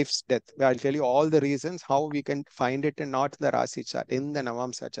 husband, wife's death. I'll tell you all the reasons how we can find it and not the Rasi chart. In the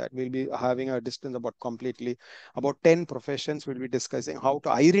Navamsa chart, we'll be having a distance about completely about 10 professions. We'll be discussing how to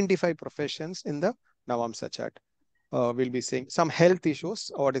identify professions in the Navamsa chart. We'll be seeing some health issues,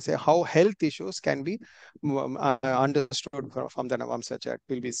 or to say how health issues can be understood from the Navamsa chart.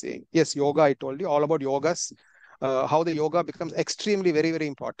 We'll be seeing. Yes, yoga, I told you all about yogas, how the yoga becomes extremely very, very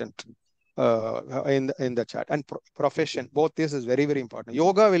important. in the chat. And profession, both this is very, very important.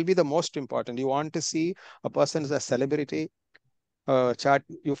 Yoga will be the most important. You want to see a person as a celebrity chart.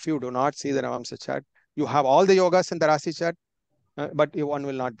 If you do not see the Navamsa chart, you have all the yogas in the Rasi chart, but one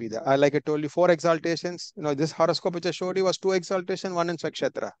will not be there. Like I told you, 4 exaltations. This horoscope which I showed you was 2 exaltation, 1 in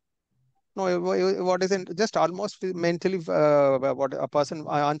Swakshatra. No, what is it? Just almost mentally, what a person,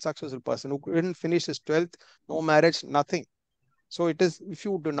 an unsuccessful person who didn't finish his 12th, no marriage, nothing. So it is, if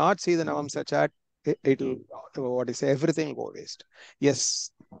you do not see the Navamsa chart, it'll, everything will go waste.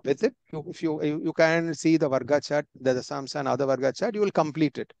 Yes, with it, if you can see the Varga chart, the Samsa and other Varga chart, you will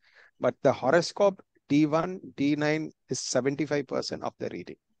complete it. But the horoscope, D1, D9 is 75% of the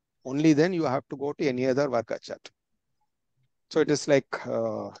reading. Only then you have to go to any other Varga chart. So it is like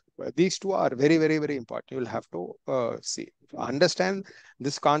these two are very, very, very important. You will have to understand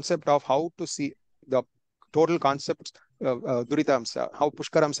this concept of how to see the total concepts, Duritamsa, how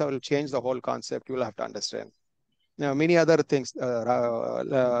Pushkaramsa will change the whole concept. You will have to understand. Now, many other things,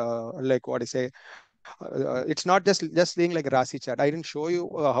 like what I say, it's not just being like Rasi chart. I didn't show you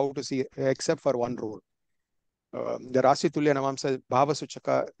how to see, except for one rule. The Rasi Tulya Navamsa, Bhava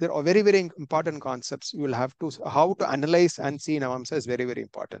Suchaka, there are very, very important concepts. You will have to, how to analyze and see Navamsa is very, very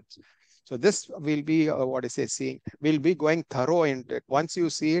important. So this will be seeing. We'll be going thorough into it. Once you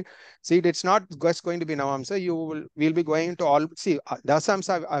see it, it's not just going to be Navamsa. We'll be going into all. See,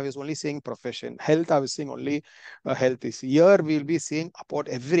 Dasamsa, I was only saying profession. Health, I was saying only health is. Here we'll be seeing about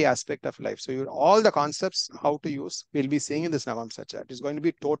every aspect of life. So all the concepts, how to use, we'll be seeing in this Navamsa chart. It's going to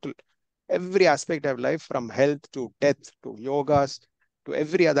be total. Every aspect of life, from health to death to yogas to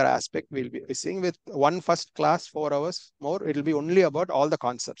every other aspect, we'll be seeing with one first class, 4 hours more. It'll be only about all the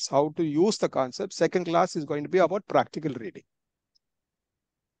concepts, how to use the concepts. Second class is going to be about practical reading.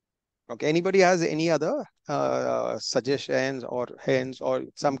 Okay, anybody has any other suggestions or hints or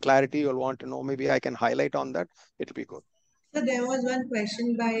some clarity you'll want to know? Maybe I can highlight on that. It'll be good. So there was one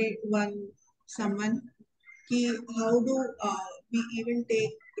question by someone. How do we even take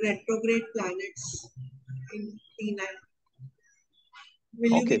retrograde planets in T9?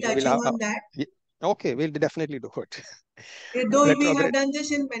 Will you be touching on that? Okay, we'll definitely do it. Though we have done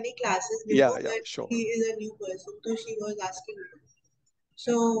this in many classes before, but sure. he is a new person, so she was asking me.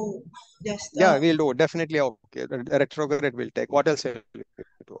 So just we'll do it. Definitely. Okay, the retrograde will take. What else will we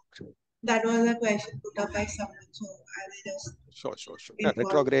do? That was a question put up by someone, so I will just. Sure.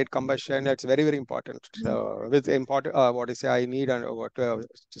 Retrograde combustion, that's very, very important. With important, I need to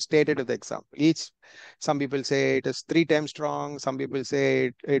state it with the example. Some people say it is 3 times strong. Some people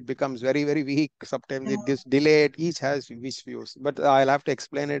say it becomes very, very weak. Sometimes it gets delayed. Each has which views, but I'll have to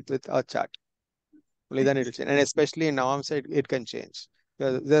explain it with a chart. Only then it will change. And especially in Navamsa, it can change.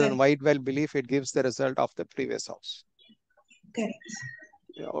 There's a wide well belief it gives the result of the previous house. Correct.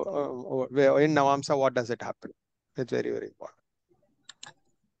 In Navamsa, what does it happen? It's very, very important.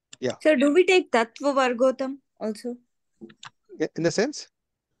 Yeah. So do we take Tattva Vargotam also? In the sense?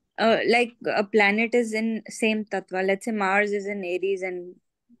 Like a planet is in same Tattva. Let's say Mars is in Aries and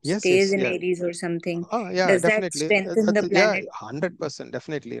stays in Aries or something. Does definitely. that strengthen the planet? 100%,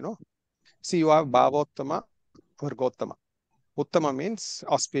 definitely, See, you have Bhavottama, Vargottama. Uttama means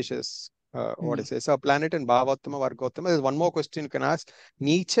auspicious. So a planet in Bhavottama, Vargottama. There's one more question you can ask.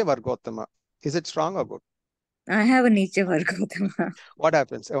 Niche Vargottama. Is it strong or good? I have a Niche Vargottama. What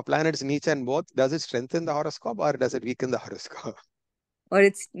happens? If a planet is Niche and both, does it strengthen the horoscope or does it weaken the horoscope? Or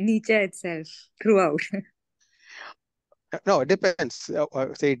it's Niche itself throughout? No, it depends.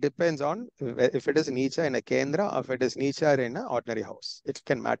 It depends on if it is Niche in a Kendra or if it is Niche in an ordinary house. It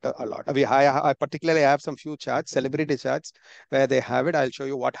can matter a lot. I particularly have some few charts, celebrity charts, where they have it. I'll show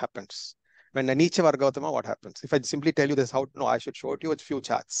you what happens. When a Niche Vargottama, what happens? If I simply tell you this, I should show it to you with few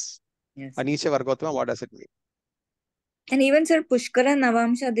charts. Yes. A Niche Vargottama, what does it mean? And even, sir, Pushkara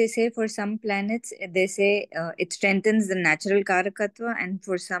Navamsa, they say for some planets, they say it strengthens the natural Karakatva, and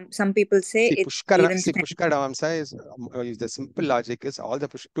for some people say Pushkara Navamsa is the simple logic is all the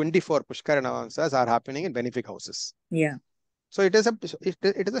 24 Pushkara Navamsas are happening in benefic houses. Yeah. So it is a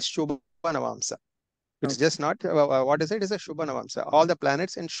Shubha Navamsa. It's just not, what is it? It's a Shubha Navamsa. All the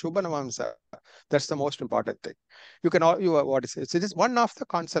planets in Shubha Navamsa. That's the most important thing. What is it? So it is one of the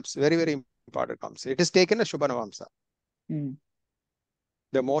concepts, very, very important concept. It is taken as Shubha Navamsa.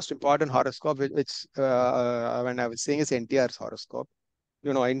 The most important horoscope, which when I was saying is NTR's horoscope,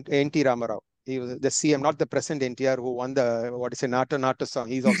 N.T. Ramarao. He was the CM, not the present NTR who won the, Nata song.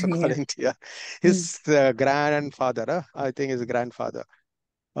 He's also called NTR. His grandfather, I think his grandfather.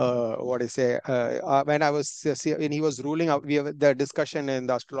 what I say, when I was when he was ruling out, we have the discussion in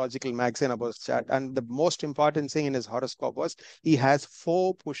the astrological magazine about chat, and the most important thing in his horoscope was he has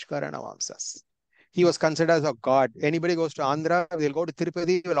 4 Pushkara Navamsas. He was considered as a god. Anybody goes to Andhra, they'll go to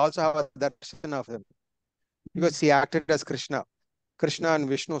Tirupati, will also have a darshan of him because he acted as Krishna and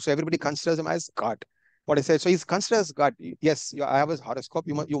Vishnu. So everybody considers him as God. What I say, so he's considered as God. Yes, I have his horoscope.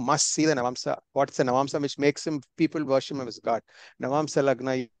 You must see the Navamsa. What's the Navamsa which makes him people worship him as God? Navamsa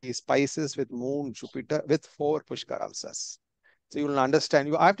Lagna is Pisces with Moon, Jupiter with 4 Pushkaramsas. So you will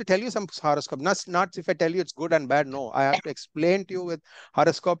understand. I have to tell you some horoscope. Not if I tell you it's good and bad. No, I have to explain to you with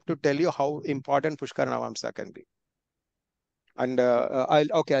horoscope to tell you how important Pushkar Navamsa can be. And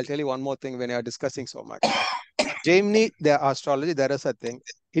I'll tell you one more thing when you are discussing so much. Jaimini, the astrology, there is a thing,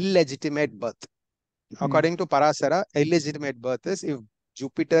 illegitimate birth. According to Parasara, illegitimate birth is if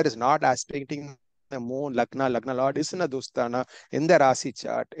Jupiter is not aspecting the moon, Lagna Lord is in a Dustana, in the Rasi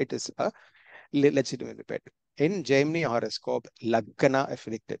chart, it is a legitimate birth. In Jaimini horoscope, Lagna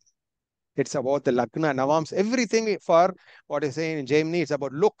afflicted. It's about the Lagna, Navams, everything for what I say in Jaimini, it's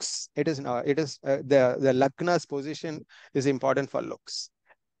about looks. The Lagna's position is important for looks.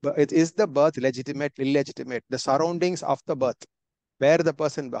 But it is the birth legitimate, illegitimate, the surroundings of the birth, where the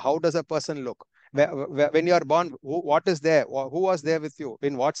person, how does a person look? When you are born, what is there? Who was there with you?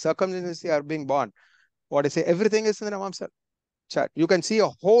 In what circumstances you are being born? What I say, everything is in the Navamsa chart. You can see a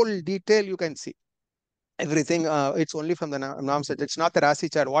whole detail, you can see everything. It's only from the Navamsa. It's not the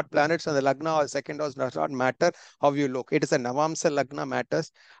Rasi chart. What planets on the Lagna or second house does not matter how you look. It is a Navamsa Lagna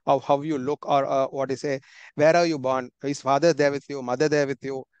matters of how you look, or what I say, where are you born? Is father there with you? Mother there with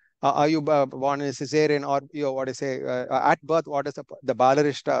you? Are you born in a cesarean, or what I say, at birth? What is the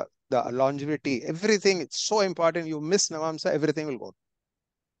Balarishta, the longevity? Everything. It's so important. You miss Navamsa, everything will go.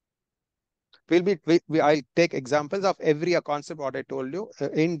 I'll take examples of every concept what I told you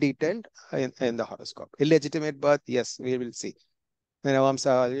in detail in the horoscope. Illegitimate birth, yes, we will see.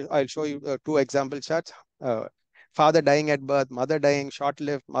 I'll show you 2 example charts. Father dying at birth, mother dying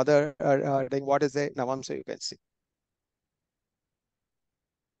short-lived, mother dying. What is it? Navamsa, you can see.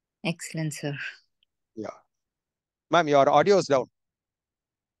 Excellent, sir. Yeah. Ma'am, your audio is down.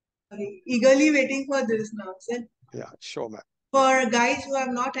 Sorry, eagerly waiting for this now, sir. Yeah, sure, ma'am. For guys who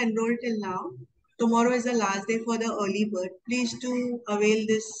have not enrolled till now, tomorrow is the last day for the early bird. Please do avail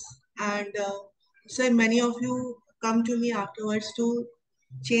this. And so many of you come to me afterwards to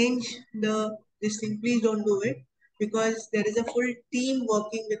change this thing. Please don't do it because there is a full team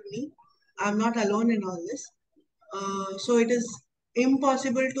working with me. I'm not alone in all this. So it is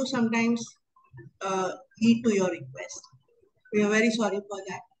impossible to sometimes heed to your request. We are very sorry for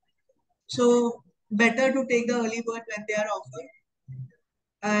that. So better to take the early bird when they are offered.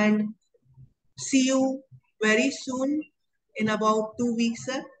 And see you very soon in about 2 weeks,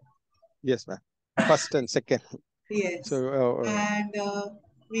 sir. Yes, ma'am. First and second. Yes. So, and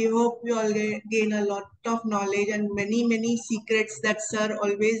we hope you all gain a lot of knowledge and many secrets that sir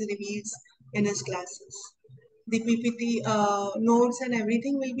always reveals in his classes. The PPT notes and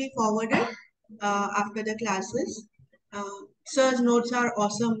everything will be forwarded after the classes. Sir's notes are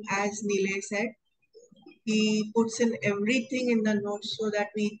awesome, as Nile said. He puts in everything in the notes so that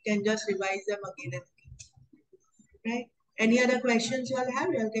we can just revise them again and again. Right? Any other questions you all have,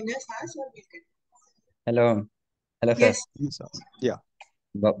 you all can just ask or we can. Hello. Hello, sir. Yes. Yeah.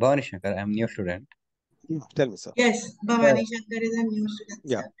 Bhavani Shankar, I'm new student. Tell me, sir. Yes, Bhavani Shankar is a new student,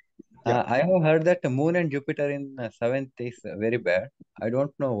 Yeah. sir. Yeah. I have heard that Moon and Jupiter in 7th is very bad. I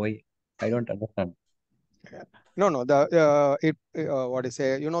don't know why. I don't understand. No. What I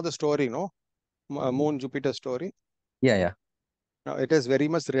say, you know the story, no? Moon Jupiter story. Yeah. Now, it is very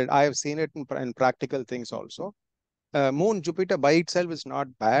much read. I have seen it in practical things also. Moon Jupiter by itself is not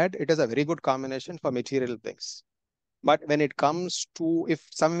bad. It is a very good combination for material things. But when it comes to if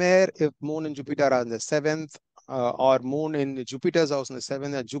Moon and Jupiter are in the 7th, or Moon in Jupiter's house in the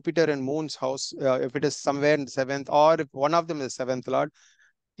 7th, and Jupiter in Moon's house, if it is somewhere in the 7th, or if one of them is 7th Lord,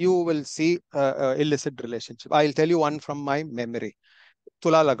 you will see illicit relationship. I'll tell you one from my memory.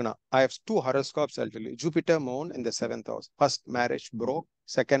 Tula Lagna. I have 2 horoscopes, I'll tell you. Jupiter, Moon in the 7th house. First marriage broke.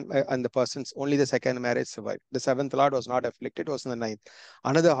 Second, and the person's only the second marriage survived. The 7th Lord was not afflicted, was in the 9th.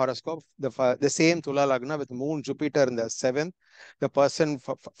 Another horoscope, the same Tula Lagna with Moon, Jupiter in the 7th. The person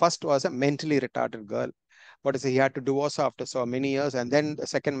first was a mentally retarded girl. What is it? He had to divorce after so many years, and then the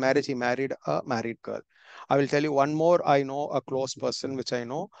second marriage, he married a married girl. I will tell you one more. I know a close person, which I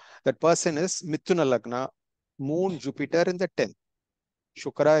know. That person is Mithuna Lagna, Moon, Jupiter in the 10th.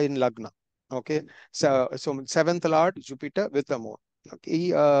 Shukra in Lagna. Okay. So 7th Lord, Jupiter with the Moon.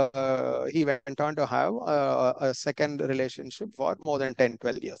 Okay. He went on to have a second relationship for more than 10,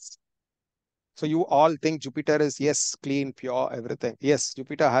 12 years. So you all think Jupiter is, yes, clean, pure, everything. Yes,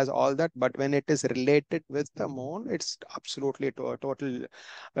 Jupiter has all that, but when it is related with the moon, it's absolutely to a total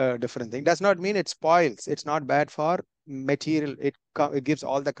different thing. Does not mean it spoils. It's not bad for material. It gives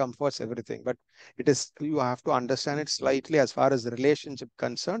all the comforts, everything. But it is, you have to understand it slightly as far as the relationship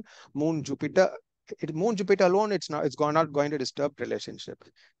concerned. Moon, Jupiter, Moon, Jupiter alone, not going to disturb relationship.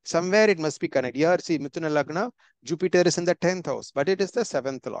 Somewhere it must be connected. Here, see, Mithuna Lagna, Jupiter is in the 10th house, but it is the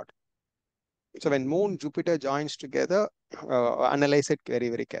 7th lord. So when Moon, Jupiter joins together, analyze it very,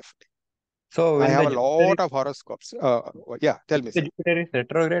 very carefully. So I when have the a Jupiter lot of horoscopes. Yeah, tell me, the sir. Jupiter is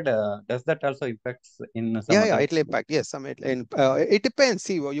retrograde, does that also impacts in some Yeah, other? it'll impact. Yes, it depends.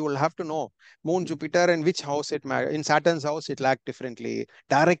 See, you will have to know Moon, Jupiter, and which house it matters. In Saturn's house, it'll act differently.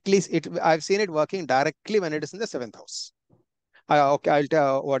 Directly, I've seen it working directly when it is in the 7th house. Okay, I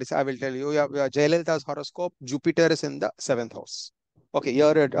will tell you. Jayalalitha's horoscope, Jupiter is in the 7th house. Okay,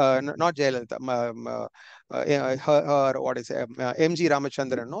 here, not Jayalalitha, MG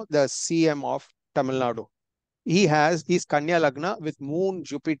Ramachandran, no, the CM of Tamil Nadu. He's Kanya Lagna with Moon,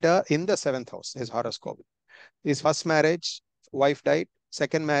 Jupiter in the 7th house, his horoscope. His first marriage, wife died.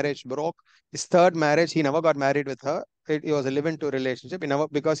 Second marriage broke. His third marriage, he never got married with her. It was a live-in relationship.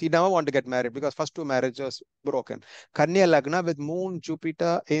 Because he never wanted to get married because first two marriages broken. Kanya Lagna with Moon,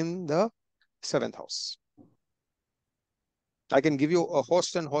 Jupiter in the 7th house. I can give you a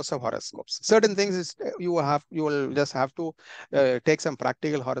host and host of horoscopes. Certain things is you will just have to take some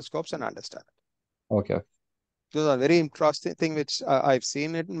practical horoscopes and understand. Okay. Those are very interesting thing which I've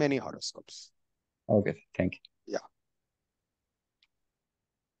seen in many horoscopes. Okay, thank you. Yeah.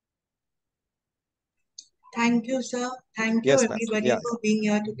 Thank you, sir. Thank you, Yes, ma'am. everybody, Yeah, for being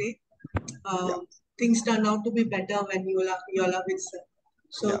here today. yeah. Things turn out to be better when you are with sir.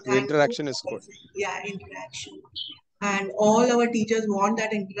 So Yeah, the thank you. interaction is good. Yeah, interaction. And all our teachers want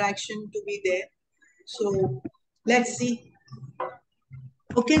that interaction to be there. So let's see.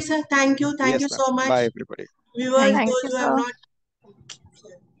 Okay, sir. Thank you. Thank Yes, you ma'am. so much. Bye, everybody. Viewers, Thank those you, who have sir. not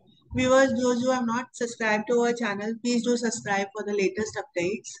Viewers, those who have not subscribed to our channel, please do subscribe for the latest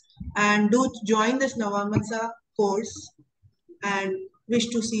updates and do join this Navamsa course and wish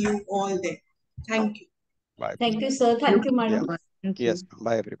to see you all there. Thank you. Bye. Thank you, sir. Thank you, Yeah. madam. Thank Yes, you. ma'am.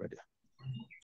 Bye, everybody.